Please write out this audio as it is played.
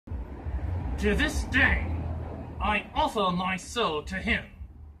To this day, I offer my soul to him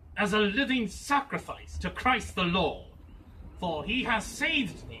as a living sacrifice to Christ the Lord, for he has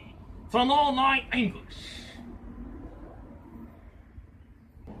saved me from all my anguish.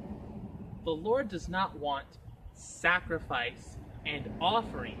 The Lord does not want sacrifice and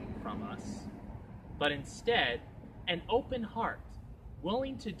offering from us, but instead an open heart,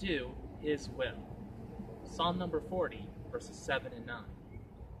 willing to do his will. Psalm number 40, verses 7 and 9.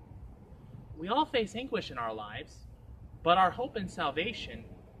 We all face anguish in our lives, but our hope and salvation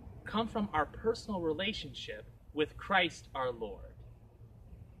come from our personal relationship with Christ our Lord.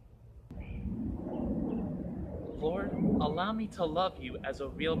 Lord, allow me to love you as a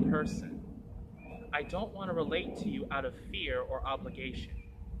real person. I don't want to relate to you out of fear or obligation.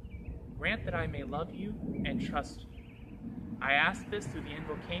 Grant that I may love you and trust you. I ask this through the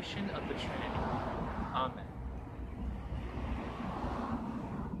invocation of the Trinity. Amen.